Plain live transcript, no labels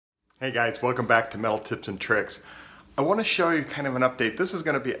Hey guys, welcome back to Metal Tips and Tricks. I want to show you kind of an update. This is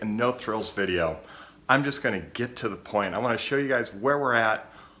going to be a no thrills video. I'm just going to get to the point. I want to show you guys where we're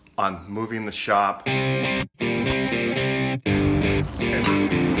at on moving the shop. So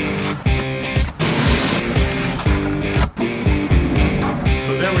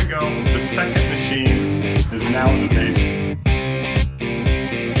there we go. The second machine is now in the basement.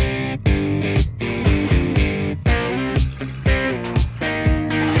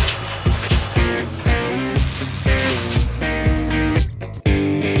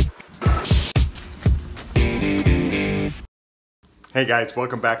 Hey guys,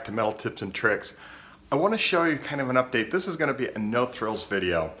 welcome back to Metal Tips and Tricks. I want to show you kind of an update. This is going to be a no thrills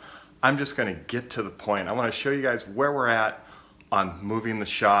video. I'm just going to get to the point. I want to show you guys where we're at on moving the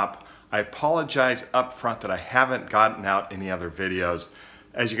shop. I apologize up front that I haven't gotten out any other videos.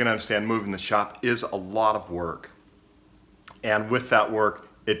 As you can understand, moving the shop is a lot of work. And with that work,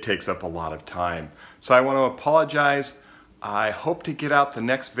 it takes up a lot of time. So I want to apologize. I hope to get out the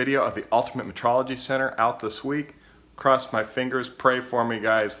next video of the Ultimate Metrology Center out this week. Cross my fingers, pray for me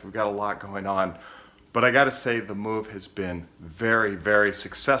guys, we've got a lot going on. But I gotta say the move has been very, very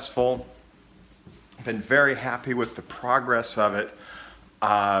successful. I've been very happy with the progress of it.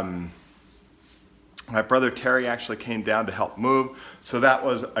 My brother Terry actually came down to help move, so that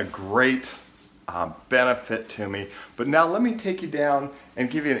was a great benefit to me. But now let me take you down and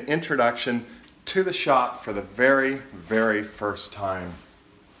give you an introduction to the shop for the very, very first time.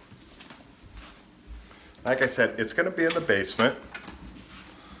 Like I said, it's going to be in the basement.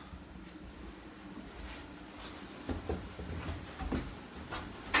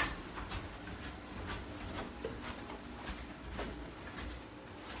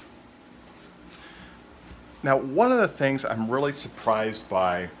 Now, one of the things I'm really surprised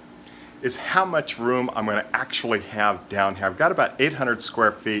by is how much room I'm going to actually have down here. I've got about 800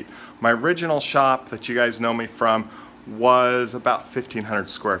 square feet. My original shop that you guys know me from was about 1,500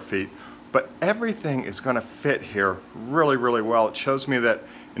 square feet. But everything is going to fit here really, really well. It shows me that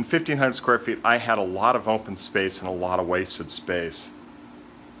in 1,500 square feet, I had a lot of open space and a lot of wasted space.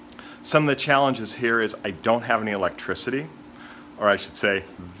 Some of the challenges here is I don't have any electricity, or I should say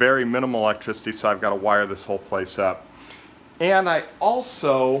very minimal electricity, so I've got to wire this whole place up. And I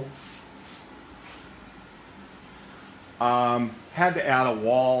also had to add a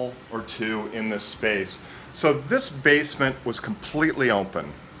wall or two in this space. So this basement was completely open.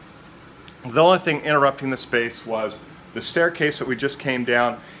 The only thing interrupting the space was the staircase that we just came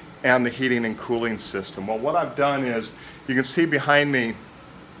down and the heating and cooling system. Well, what I've done is, you can see behind me,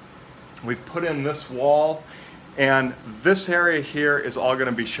 we've put in this wall, and this area here is all going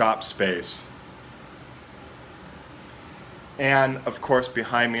to be shop space. And of course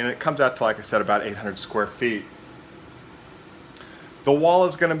behind me, and it comes out to, like I said, about 800 square feet. The wall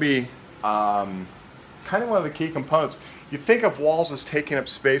is going to be kind of one of the key components. You think of walls as taking up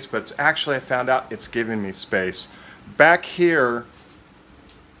space, but it's actually, I found out, it's giving me space. Back here,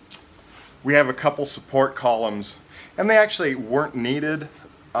 we have a couple support columns, and they actually weren't needed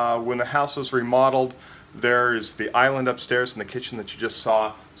when the house was remodeled. There's the island upstairs in the kitchen that you just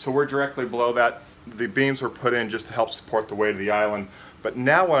saw, so we're directly below that. The beams were put in just to help support the weight of the island. But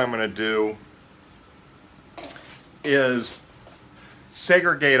now what I'm going to do is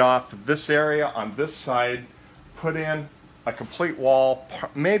segregate off this area on this side, put in a complete wall,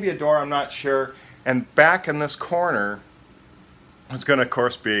 maybe a door, I'm not sure, and back in this corner is going to, of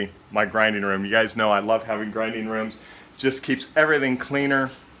course, be my grinding room. You guys know I love having grinding rooms. Just keeps everything cleaner.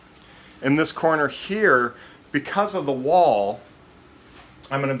 In this corner here, because of the wall,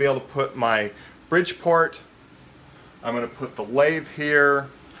 I'm going to be able to put my Bridgeport. I'm going to put the lathe here.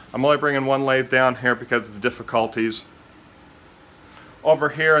 I'm only bringing one lathe down here because of the difficulties. Over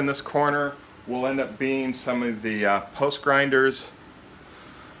here in this corner will end up being some of the post grinders.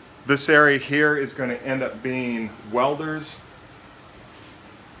 This area here is going to end up being welders.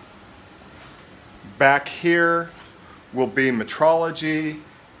 Back here will be metrology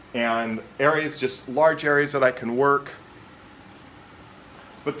and areas, just large areas that I can work.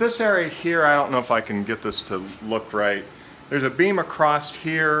 But this area here, I don't know if I can get this to look right. There's a beam across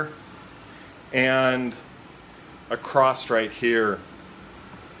here and across right here.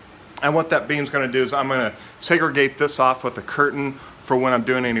 And what that beam's going to do is I'm going to segregate this off with a curtain for when I'm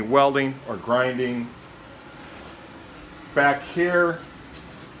doing any welding or grinding. Back here,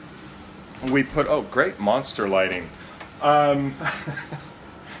 we put, oh great, monster lighting. Kind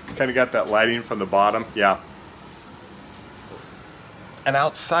of got that lighting from the bottom, yeah. And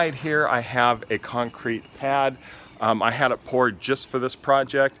outside here I have a concrete pad. I had it poured just for this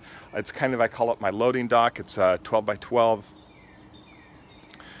project. It's kind of, I call it my loading dock. It's 12 by 12.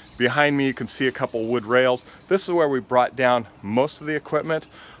 Behind me you can see a couple wood rails. This is where we brought down most of the equipment,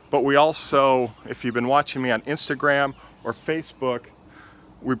 but we also, if you've been watching me on Instagram or Facebook,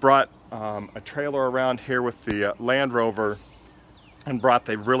 we brought a trailer around here with the Land Rover and brought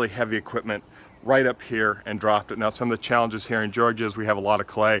the really heavy equipment right up here and dropped it. Now some of the challenges here in Georgia is we have a lot of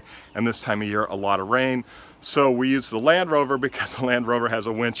clay, and this time of year a lot of rain. So we use the Land Rover because the Land Rover has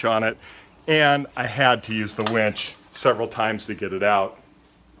a winch on it, and I had to use the winch several times to get it out.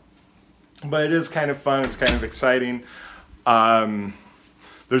 But it is kind of fun, it's kind of exciting.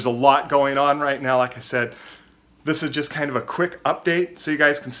 There's a lot going on right now. Like I said, this is just kind of a quick update so you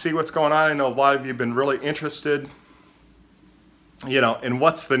guys can see what's going on. I know a lot of you have been really interested, you know, in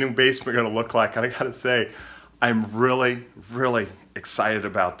what's the new basement going to look like. And I gotta say, I'm really, really excited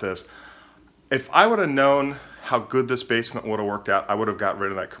about this. If I would have known how good this basement would have worked out, I would have got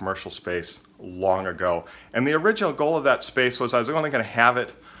rid of that commercial space long ago. And the original goal of that space was I was only going to have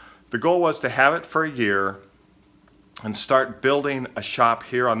it, the goal was to have it for a year and start building a shop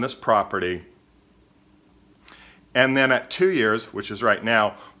here on this property. And then at 2 years, which is right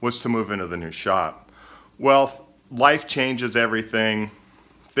now, was to move into the new shop. Well, life changes everything.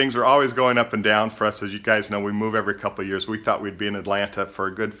 Things are always going up and down for us. As you guys know, we move every couple of years. We thought we'd be in Atlanta for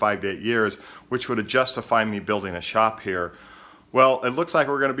a good 5 to 8 years, which would have justified me building a shop here. Well, it looks like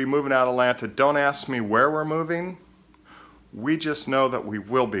we're going to be moving out of Atlanta. Don't ask me where we're moving. We just know that we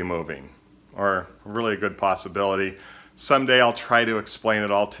will be moving, or really a good possibility. Someday I'll try to explain it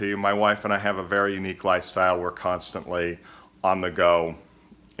all to you. My wife and I have a very unique lifestyle. We're constantly on the go,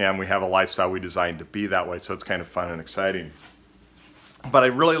 and we have a lifestyle we designed to be that way, so it's kind of fun and exciting. But I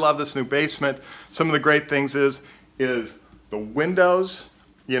really love this new basement. Some of the great things is the windows,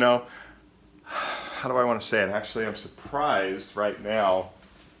 you know, how do I want to say it? Actually, I'm surprised right now.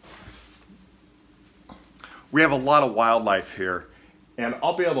 We have a lot of wildlife here, and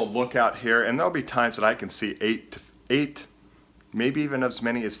I'll be able to look out here, and there'll be times that I can see 8, maybe even as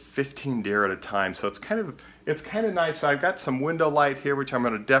many as 15 deer at a time. So it's kind of nice. So I've got some window light here, which I'm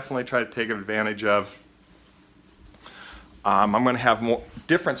going to definitely try to take advantage of. I'm going to have more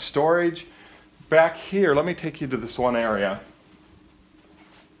different storage. Back here, let me take you to this one area.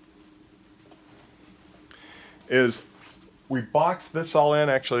 We boxed this all in.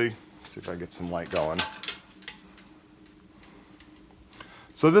 Actually, see if I get some light going.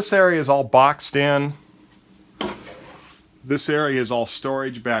 So this area is all boxed in. This area is all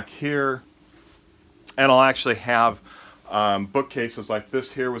storage back here. And I'll actually have bookcases like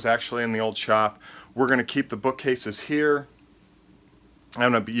this here was actually in the old shop. We're going to keep the bookcases here.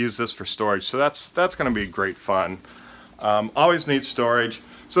 I'm going to use this for storage, so that's going to be great fun. Always need storage.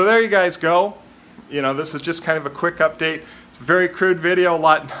 So there you guys go. You know, this is just kind of a quick update. It's a very crude video, a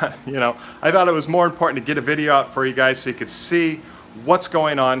lot, you know. I thought it was more important to get a video out for you guys so you could see what's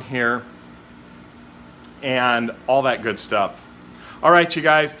going on here and all that good stuff. All right, you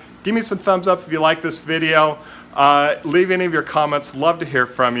guys, give me some thumbs up if you like this video. Leave any of your comments. Love to hear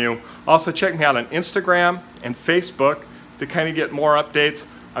from you. Also, check me out on Instagram and Facebook to kind of get more updates.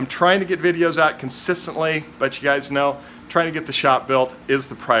 I'm trying to get videos out consistently, but you guys know, trying to get the shop built is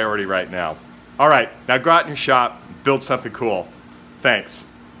the priority right now. All right, now go out in your shop, build something cool. Thanks.